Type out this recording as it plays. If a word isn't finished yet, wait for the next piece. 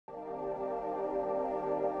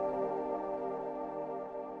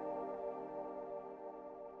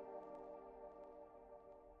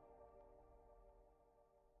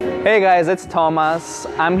Hey guys, it's Tomas.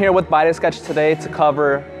 I'm here with Body Sketch today to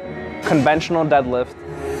cover conventional deadlift.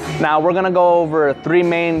 Now we're gonna go over 3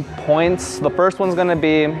 main points. The first one's gonna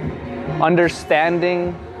be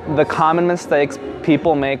understanding the common mistakes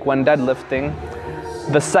people make when deadlifting.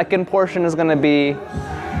 The second portion is gonna be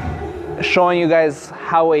showing you guys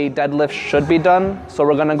how a deadlift should be done. So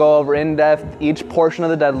we're gonna go over in depth each portion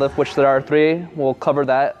of the deadlift, which there are 3. We'll cover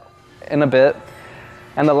that in a bit.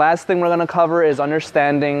 And the last thing we're gonna cover is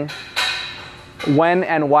understanding when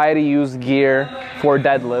and why to use gear for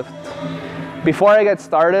deadlift. Before I get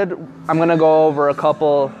started, I'm gonna go over a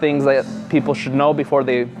couple things that people should know before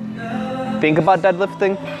they think about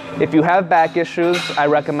deadlifting. If you have back issues, I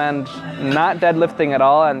recommend not deadlifting at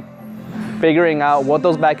all and figuring out what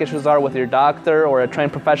those back issues are with your doctor or a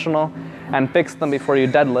trained professional and fix them before you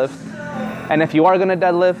deadlift. And if you are gonna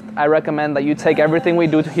deadlift, I recommend that you take everything we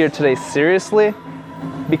do here today seriously,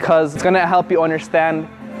 because it's gonna help you understand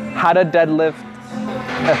how to deadlift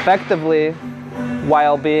effectively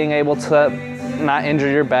while being able to not injure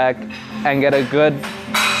your back and get a good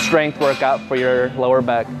strength workout for your lower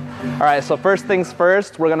back. All right, so first things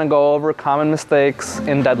first, we're gonna go over common mistakes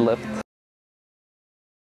in deadlift.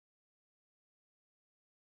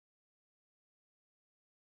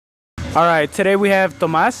 All right, today we have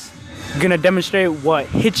Tomas gonna demonstrate what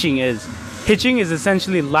hitching is. Hitching is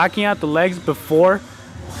essentially locking out the legs before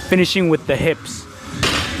finishing with the hips.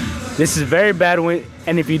 This is very bad,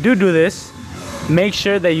 and if you do this, make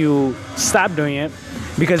sure that you stop doing it,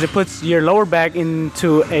 because it puts your lower back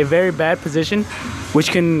into a very bad position,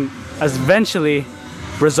 which can eventually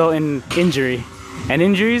result in injury. And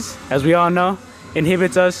injuries, as we all know,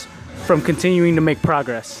 inhibits us from continuing to make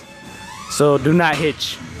progress. So do not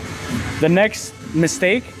hitch. The next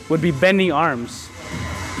mistake would be bending arms.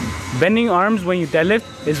 Bending arms when you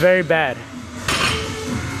deadlift is very bad.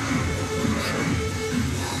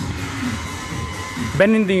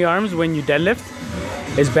 Bending the arms when you deadlift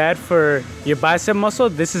is bad for your bicep muscle.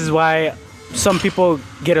 This is why some people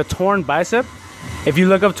get a torn bicep. If you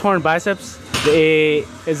look up torn biceps, it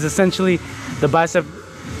is essentially the bicep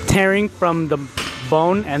tearing from the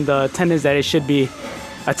bone and the tendons that it should be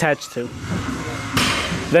attached to.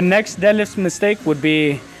 The next deadlift mistake would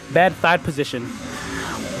be bad thigh position.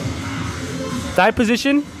 Thigh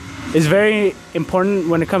position is very important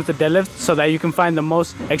when it comes to deadlift, so that you can find the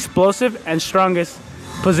most explosive and strongest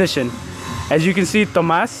position. As you can see,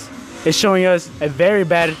 Tomas is showing us a very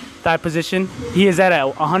bad thigh position. He is at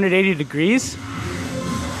 180 degrees.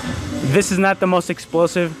 This is not the most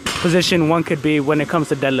explosive position one could be when it comes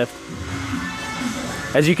to deadlift.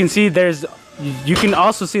 As you can see, you can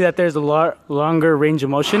also see that there's a longer range of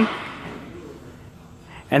motion,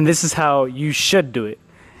 and this is how you should do it.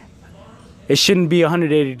 It shouldn't be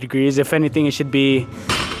 180 degrees. If anything, it should be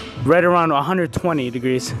right around 120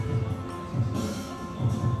 degrees.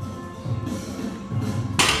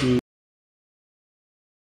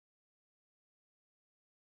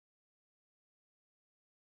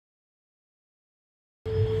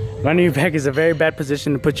 Running your back is a very bad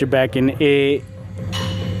position to put your back in. It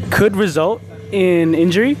could result in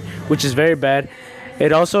injury, which is very bad.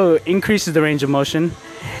 It also increases the range of motion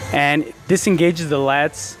and disengages the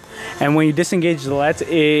lats. And when you disengage the lats,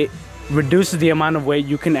 it reduces the amount of weight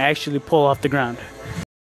you can actually pull off the ground.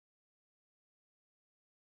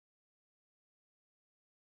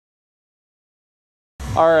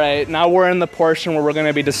 All right, now we're in the portion where we're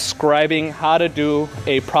gonna be describing how to do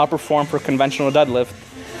a proper form for conventional deadlift.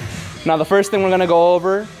 Now the first thing we're gonna go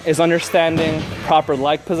over is understanding proper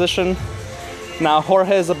leg position. Now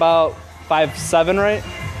Jorge is about 5'7", right?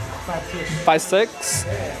 5'6".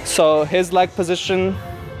 So his leg position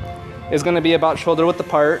is gonna be about shoulder width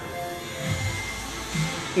apart.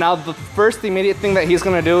 Now the first immediate thing that he's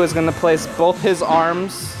gonna do is gonna place both his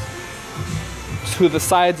arms to the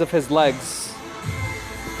sides of his legs.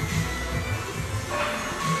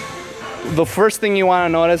 The first thing you want to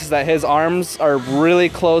notice is that his arms are really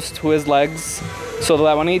close to his legs, so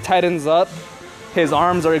that when he tightens up, his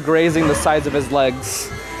arms are grazing the sides of his legs.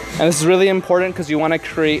 And this is really important because you want to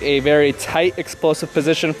create a very tight, explosive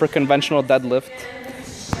position for conventional deadlift.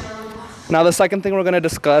 Now the second thing we're going to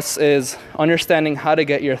discuss is understanding how to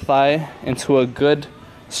get your thigh into a good,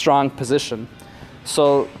 strong position.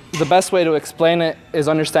 So the best way to explain it is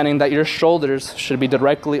understanding that your shoulders should be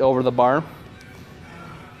directly over the bar.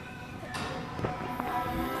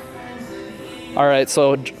 All right,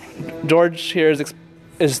 so George here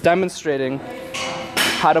is demonstrating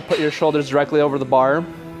how to put your shoulders directly over the bar,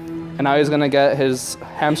 and now he's gonna get his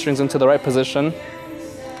hamstrings into the right position.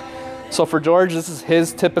 So for George, this is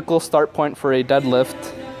his typical start point for a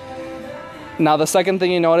deadlift. Now the second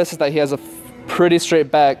thing you notice is that he has a pretty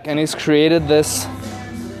straight back, and he's created this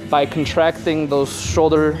by contracting those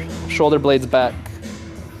shoulder blades back.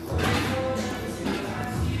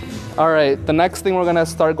 All right, the next thing we're gonna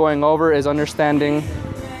start going over is understanding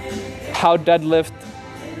how deadlift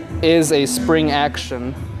is a spring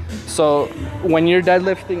action. So when you're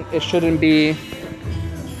deadlifting, it should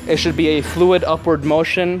be a fluid upward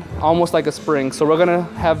motion, almost like a spring. So we're gonna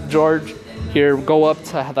have George here go up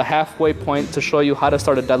to the halfway point to show you how to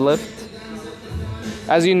start a deadlift.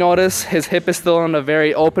 As you notice, his hip is still in a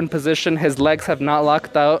very open position. His legs have not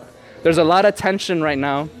locked out. There's a lot of tension right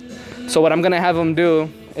now. So what I'm gonna have him do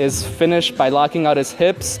is finish by locking out his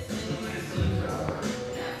hips.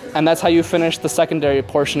 And that's how you finish the secondary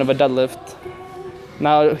portion of a deadlift.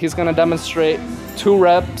 Now he's gonna demonstrate 2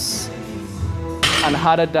 reps on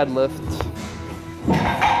how to deadlift.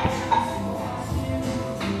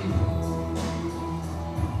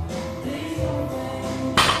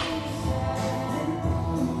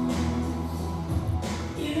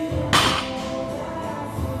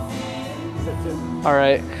 All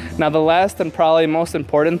right, now the last and probably most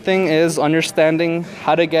important thing is understanding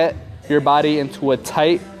how to get your body into a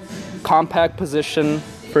tight, compact position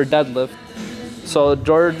for deadlift. So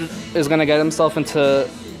George is gonna get himself into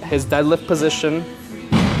his deadlift position.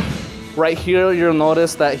 Right here, you'll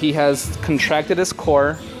notice that he has contracted his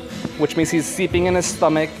core, which means he's seeping in his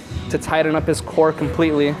stomach to tighten up his core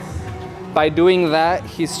completely. By doing that,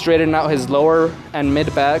 he's straightened out his lower and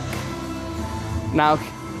mid back. Now,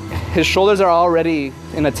 his shoulders are already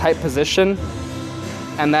in a tight position,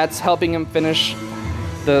 and that's helping him finish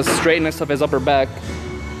the straightness of his upper back.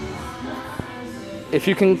 If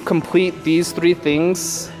you can complete these 3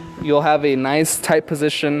 things, you'll have a nice tight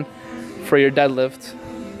position for your deadlift.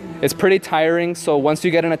 It's pretty tiring, so once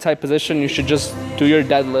you get in a tight position, you should just do your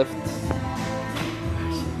deadlift.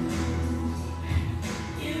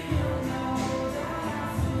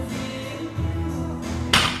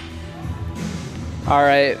 All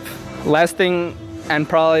right, last thing, and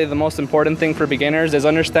probably the most important thing for beginners, is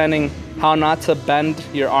understanding how not to bend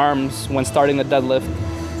your arms when starting the deadlift.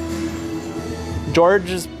 George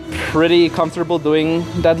is pretty comfortable doing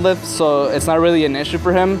deadlifts, so it's not really an issue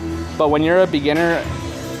for him. But when you're a beginner,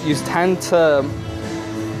 you tend to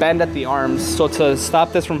bend at the arms. So to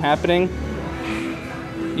stop this from happening,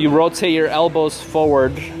 you rotate your elbows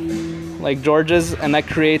forward like George's, and that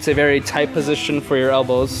creates a very tight position for your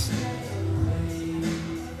elbows.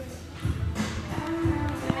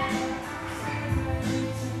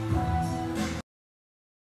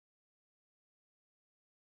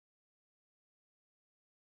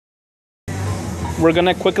 We're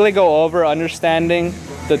gonna quickly go over understanding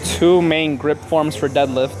the 2 main grip forms for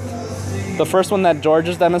deadlift. The first one that George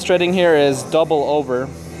is demonstrating here is double over.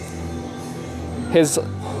 His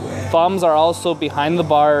thumbs are also behind the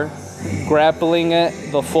bar, grappling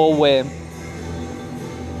it the full way.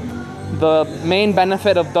 The main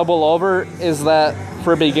benefit of double over is that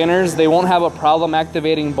for beginners, they won't have a problem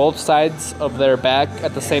activating both sides of their back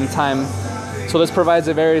at the same time. So this provides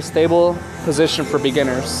a very stable position for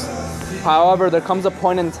beginners. However, there comes a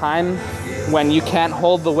point in time when you can't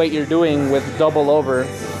hold the weight you're doing with double over.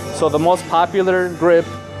 So the most popular grip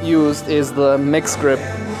used is the mixed grip.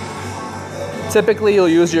 Typically, you'll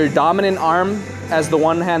use your dominant arm as the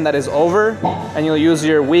one hand that is over, and you'll use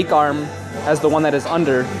your weak arm as the one that is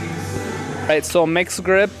under. Right, so mixed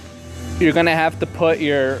grip, you're gonna have to put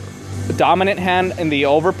your dominant hand in the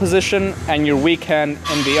over position and your weak hand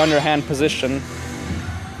in the underhand position.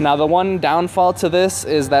 Now the one downfall to this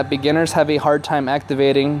is that beginners have a hard time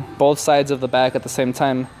activating both sides of the back at the same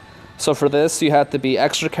time. So for this, you have to be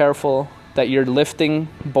extra careful that you're lifting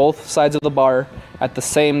both sides of the bar at the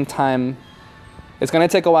same time. It's gonna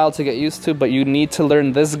take a while to get used to, but you need to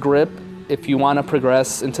learn this grip if you wanna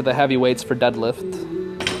progress into the heavy weights for deadlift.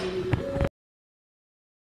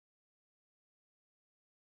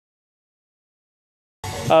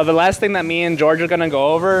 The last thing that me and George are gonna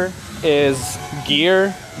go over is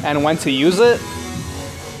gear and when to use it.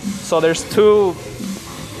 So there's two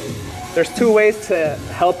ways to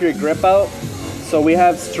help your grip out. So we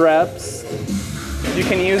have straps. You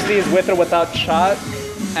can use these with or without shock.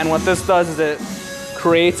 And what this does is it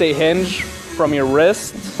creates a hinge from your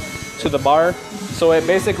wrist to the bar. So it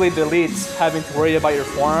basically deletes having to worry about your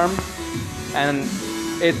forearm, and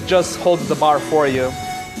it just holds the bar for you.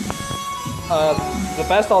 The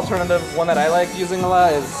best alternative, one that I like using a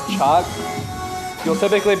lot, is chalk. You'll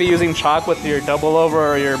typically be using chalk with your double over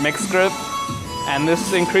or your mixed grip, and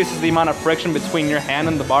this increases the amount of friction between your hand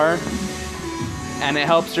and the bar, and it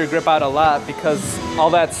helps your grip out a lot because all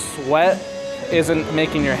that sweat isn't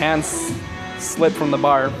making your hands slip from the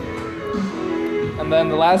bar. And then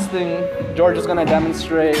the last thing George is gonna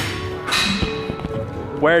demonstrate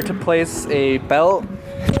where to place a belt,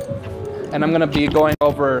 and I'm gonna be going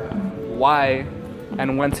over why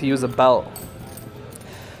and when to use a belt.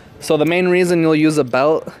 So the main reason you'll use a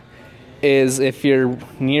belt is if you're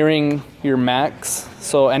nearing your max,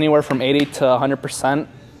 so anywhere from 80 to 100%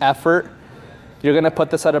 effort, you're gonna put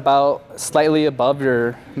this at about slightly above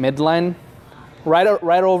your midline, right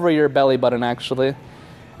over your belly button actually,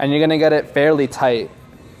 and you're gonna get it fairly tight.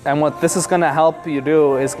 And what this is gonna help you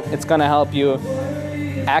do is it's gonna help you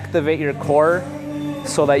activate your core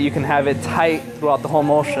so that you can have it tight throughout the whole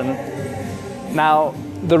motion. Now,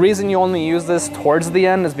 the reason you only use this towards the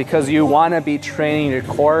end is because you wanna be training your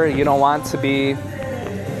core. You don't want to be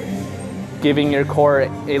giving your core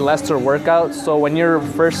a lesser workout. So when you're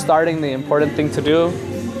first starting, the important thing to do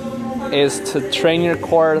is to train your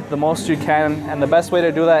core the most you can. And the best way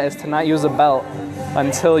to do that is to not use a belt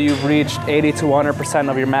until you've reached 80 to 100%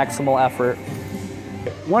 of your maximal effort.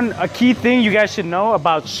 A key thing you guys should know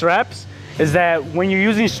about straps is that when you're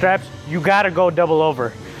using straps, you gotta go double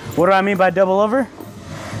over. What do I mean by double over?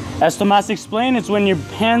 As Tomas explained, it's when your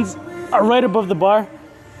hands are right above the bar,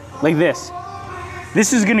 like this.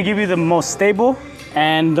 This is gonna give you the most stable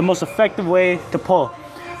and the most effective way to pull.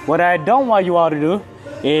 What I don't want you all to do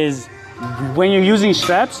is, when you're using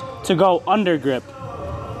straps, to go under grip.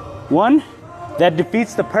 One, that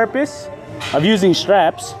defeats the purpose of using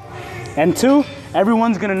straps. And two,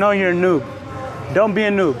 everyone's gonna know you're a noob. Don't be a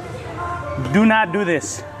noob. Do not do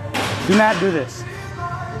this. Do not do this.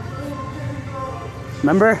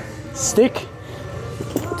 Remember, stick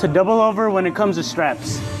to double over when it comes to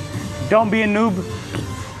straps. Don't be a noob.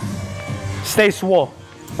 Stay swole.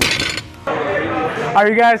 All right,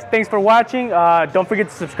 you guys, thanks for watching. Don't forget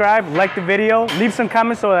to subscribe, like the video, leave some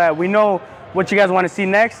comments so that we know what you guys want to see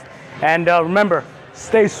next. And remember,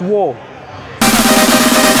 stay swole.